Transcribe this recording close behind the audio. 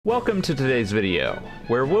Welcome to today's video,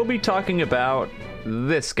 where we'll be talking about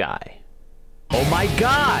this guy. Oh my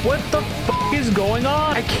god! What the f is going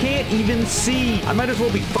on? I can't even see! I might as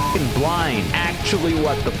well be fucking blind. Actually,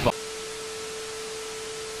 what the fuck?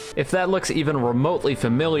 If that looks even remotely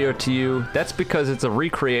familiar to you, that's because it's a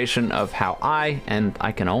recreation of how and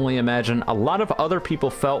I can only imagine, a lot of other people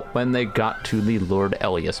felt when they got to the Lord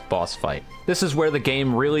Elius boss fight. This is where the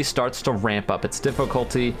game really starts to ramp up its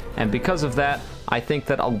difficulty, and because of that, I think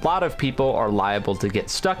that a lot of people are liable to get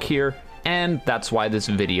stuck here, and that's why this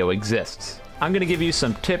video exists. I'm going to give you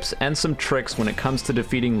some tips and some tricks when it comes to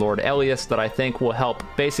defeating Lord Elius that I think will help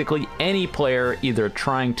basically any player either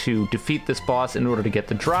trying to defeat this boss in order to get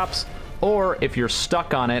the drops, or if you're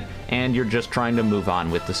stuck on it and you're just trying to move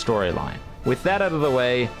on with the storyline. With that out of the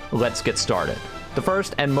way, let's get started. The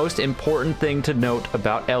first and most important thing to note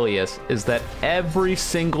about Elius is that every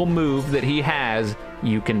single move that he has,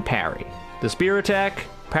 you can parry. The spear attack,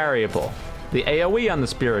 parryable. The AoE on the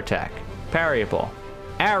spear attack, parryable.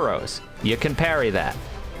 Arrows, you can parry that.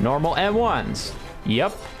 Normal M1s,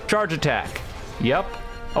 yup. Charge attack, yup.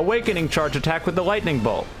 Awakening charge attack with the lightning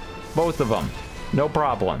bolt, both of them, no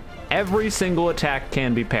problem. Every single attack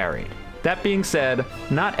can be parried. That being said,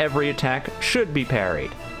 not every attack should be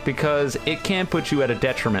parried, because it can put you at a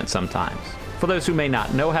detriment sometimes. For those who may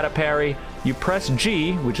not know how to parry, you press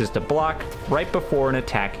G, which is to block, right before an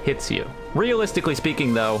attack hits you. Realistically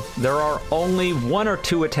speaking though, there are only one or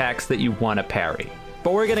two attacks that you want to parry.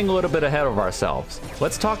 But we're getting a little bit ahead of ourselves.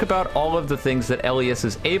 Let's talk about all of the things that Elius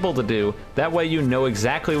is able to do, that way you know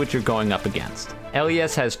exactly what you're going up against.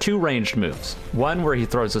 Elius has two ranged moves. One where he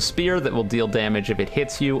throws a spear that will deal damage if it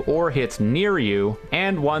hits you or hits near you,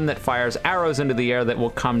 and one that fires arrows into the air that will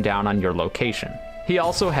come down on your location. He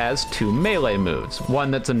also has two melee moves, one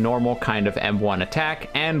that's a normal kind of M1 attack,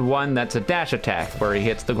 and one that's a dash attack, where he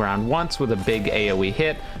hits the ground once with a big AoE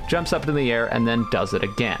hit, jumps up in the air, and then does it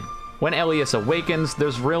again. When Elius awakens,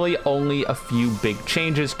 there's really only a few big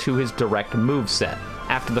changes to his direct moveset.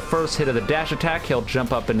 After the first hit of the dash attack, he'll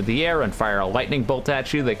jump up into the air and fire a lightning bolt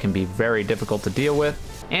at you that can be very difficult to deal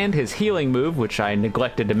with. And his healing move, which I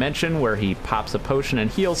neglected to mention, where he pops a potion and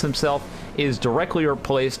heals himself, is directly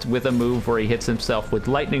replaced with a move where he hits himself with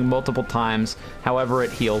lightning multiple times, however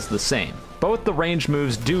it heals the same. Both the range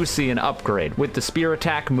moves do see an upgrade, with the spear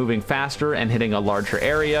attack moving faster and hitting a larger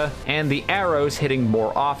area, and the arrows hitting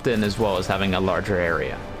more often as well as having a larger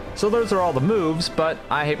area. So those are all the moves, but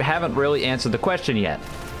I haven't really answered the question yet.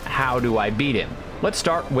 How do I beat him? Let's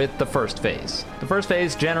start with the first phase. The first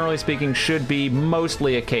phase, generally speaking, should be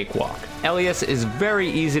mostly a cakewalk. Elius is very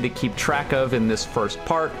easy to keep track of in this first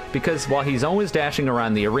part, because while he's always dashing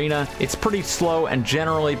around the arena, it's pretty slow and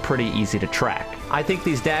generally pretty easy to track. I think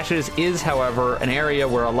these dashes is, however, an area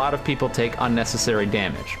where a lot of people take unnecessary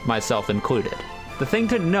damage, myself included. The thing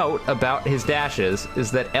to note about his dashes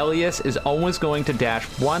is that Elius is always going to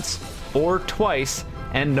dash once or twice,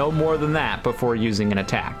 and no more than that before using an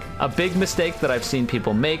attack. A big mistake that I've seen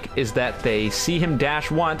people make is that they see him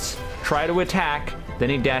dash once, try to attack, then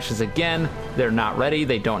he dashes again, they're not ready,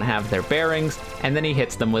 they don't have their bearings, and then he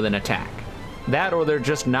hits them with an attack. That, or they're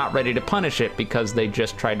just not ready to punish it because they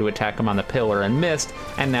just tried to attack him on the pillar and missed,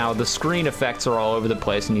 and now the screen effects are all over the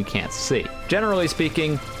place and you can't see. Generally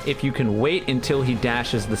speaking, if you can wait until he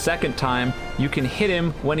dashes the second time, you can hit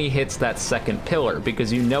him when he hits that second pillar,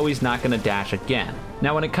 because you know he's not going to dash again.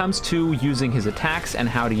 Now when it comes to using his attacks and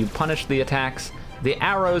how do you punish the attacks, the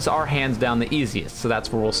arrows are hands down the easiest, so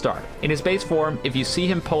that's where we'll start. In his base form, if you see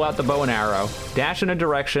him pull out the bow and arrow, dash in a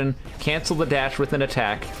direction, cancel the dash with an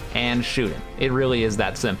attack, and shoot him. It really is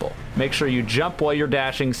that simple. Make sure you jump while you're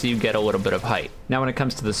dashing so you get a little bit of height. Now when it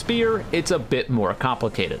comes to the spear, it's a bit more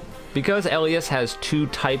complicated. Because Elius has two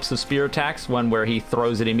types of spear attacks, one where he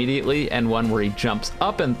throws it immediately and one where he jumps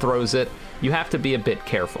up and throws it, you have to be a bit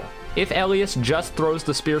careful. If Elius just throws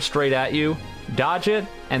the spear straight at you, dodge it,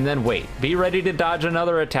 and then wait. Be ready to dodge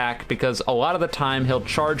another attack, because a lot of the time he'll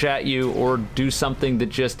charge at you or do something that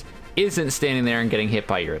just isn't standing there and getting hit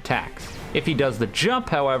by your attacks. If he does the jump,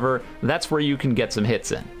 however, that's where you can get some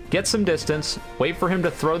hits in. Get some distance, wait for him to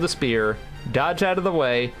throw the spear, dodge out of the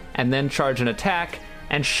way, and then charge an attack,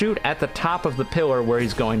 and shoot at the top of the pillar where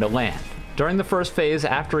he's going to land. During the first phase,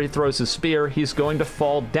 after he throws his spear, he's going to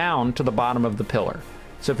fall down to the bottom of the pillar.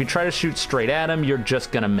 So if you try to shoot straight at him, you're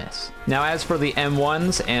just gonna miss. Now as for the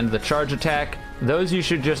M1s and the charge attack, those you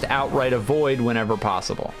should just outright avoid whenever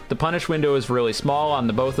possible. The punish window is really small on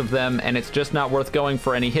the both of them, and it's just not worth going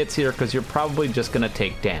for any hits here because you're probably just gonna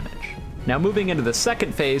take damage. Now moving into the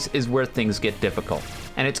second phase is where things get difficult,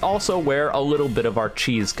 and it's also where a little bit of our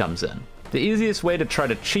cheese comes in. The easiest way to try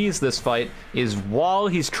to cheese this fight is while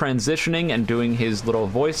he's transitioning and doing his little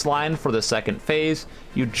voice line for the second phase,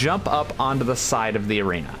 you jump up onto the side of the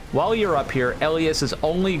arena. While you're up here, Elius is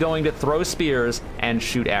only going to throw spears and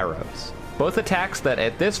shoot arrows. Both attacks that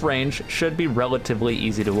at this range should be relatively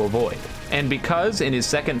easy to avoid. And because in his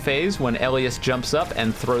second phase, when Elius jumps up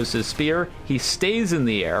and throws his spear, he stays in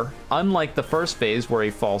the air, unlike the first phase where he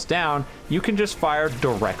falls down, you can just fire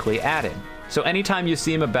directly at him. So anytime you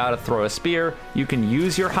see him about to throw a spear, you can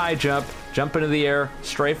use your high jump, jump into the air,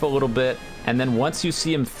 strafe a little bit, and then once you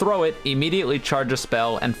see him throw it, immediately charge a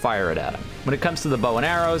spell and fire it at him. When it comes to the bow and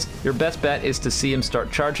arrows, your best bet is to see him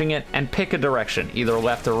start charging it and pick a direction, either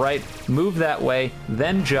left or right, move that way,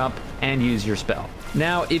 then jump and use your spell.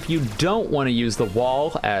 Now, if you don't want to use the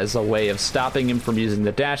wall as a way of stopping him from using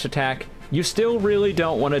the dash attack, you still really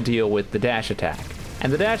don't want to deal with the dash attack.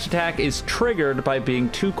 And the dash attack is triggered by being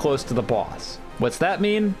too close to the boss. What's that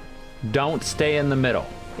mean? Don't stay in the middle.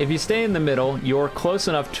 If you stay in the middle, you're close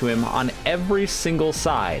enough to him on every single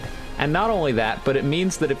side. And not only that, but it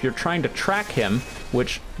means that if you're trying to track him,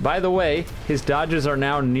 which, by the way, his dodges are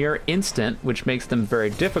now near instant, which makes them very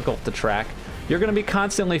difficult to track, you're going to be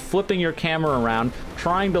constantly flipping your camera around,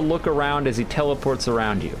 trying to look around as he teleports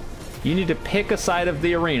around you. You need to pick a side of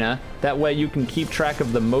the arena, that way you can keep track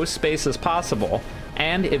of the most space as possible,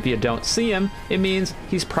 and if you don't see him, it means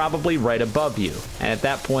he's probably right above you, and at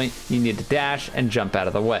that point, you need to dash and jump out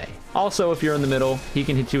of the way. Also, if you're in the middle, he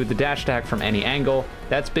can hit you with the dash attack from any angle.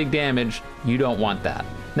 That's big damage. You don't want that.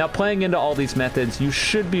 Now, playing into all these methods, you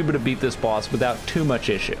should be able to beat this boss without too much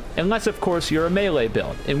issue. Unless, of course, you're a melee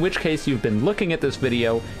build, in which case you've been looking at this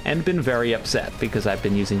video and been very upset because I've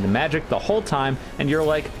been using the magic the whole time, and you're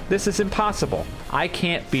like, this is impossible. I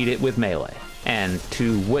can't beat it with melee. And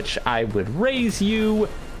to which I would raise you,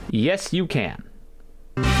 yes, you can.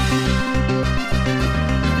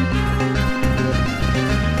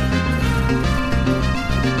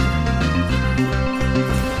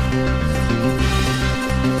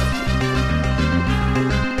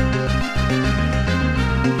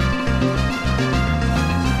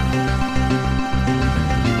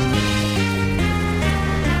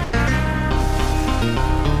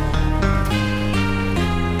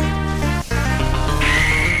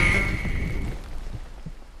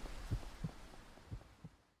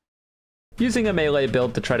 Using a melee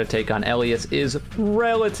build to try to take on Elius is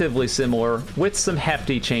relatively similar, with some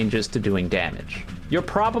hefty changes to doing damage. You're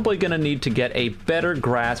probably going to need to get a better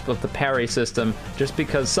grasp of the parry system, just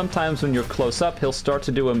because sometimes when you're close up, he'll start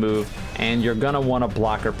to do a move, and you're going to want to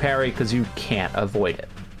block or parry because you can't avoid it.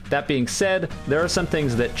 That being said, there are some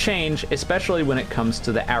things that change, especially when it comes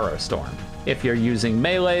to the arrow storm. If you're using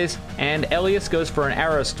melees, and Elius goes for an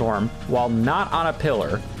arrow storm while not on a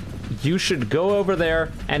pillar, you should go over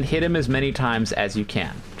there and hit him as many times as you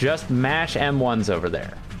can. Just mash M1s over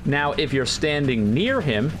there. Now, if you're standing near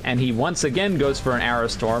him and he once again goes for an arrow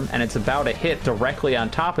storm and it's about to hit directly on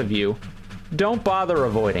top of you, don't bother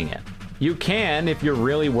avoiding it. You can if you're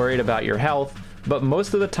really worried about your health, but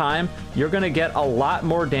most of the time, you're going to get a lot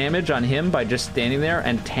more damage on him by just standing there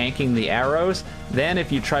and tanking the arrows than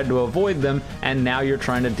if you tried to avoid them and now you're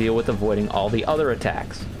trying to deal with avoiding all the other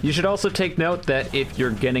attacks. You should also take note that if you're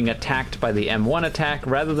getting attacked by the M1 attack,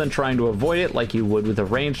 rather than trying to avoid it like you would with a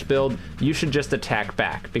ranged build, you should just attack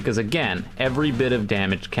back, because again, every bit of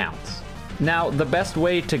damage counts. Now, the best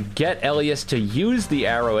way to get Elius to use the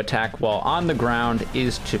arrow attack while on the ground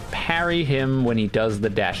is to parry him when he does the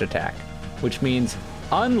dash attack. Which means,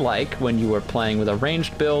 unlike when you were playing with a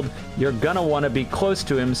ranged build, you're gonna want to be close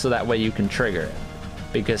to him so that way you can trigger it.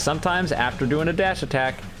 Because sometimes after doing a dash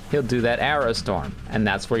attack, he'll do that arrow storm, and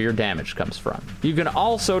that's where your damage comes from. You can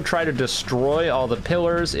also try to destroy all the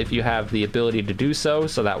pillars if you have the ability to do so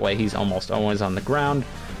that way he's almost always on the ground,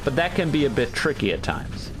 but that can be a bit tricky at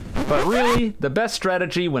times. But really, the best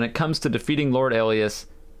strategy when it comes to defeating Lord Elius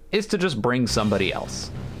is to just bring somebody else.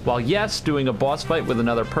 While yes, doing a boss fight with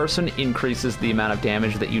another person increases the amount of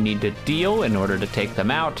damage that you need to deal in order to take them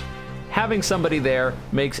out, having somebody there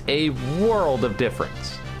makes a world of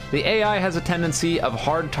difference. The AI has a tendency of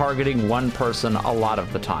hard targeting one person a lot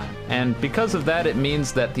of the time, and because of that it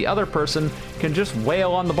means that the other person can just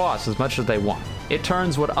wail on the boss as much as they want. It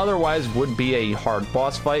turns what otherwise would be a hard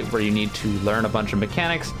boss fight where you need to learn a bunch of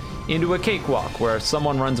mechanics into a cakewalk where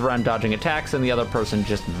someone runs around dodging attacks and the other person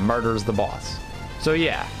just murders the boss. So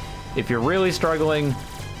yeah, if you're really struggling,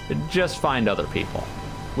 just find other people.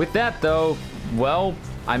 With that though, well,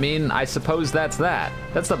 I suppose that's that.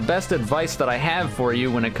 That's the best advice that I have for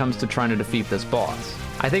you when it comes to trying to defeat this boss.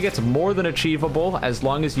 I think it's more than achievable as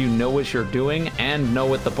long as you know what you're doing and know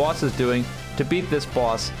what the boss is doing to beat this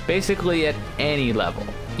boss basically at any level.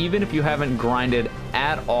 even if you haven't grinded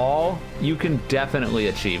at all, you can definitely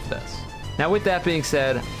achieve this. Now with that being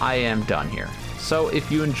said, I am done here. So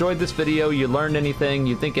if you enjoyed this video, you learned anything,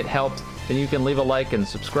 you think it helped, then you can leave a like and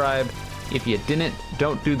subscribe. If you didn't,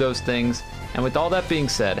 don't do those things. And with all that being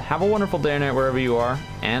said, have a wonderful day or night wherever you are,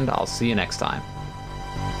 and I'll see you next time.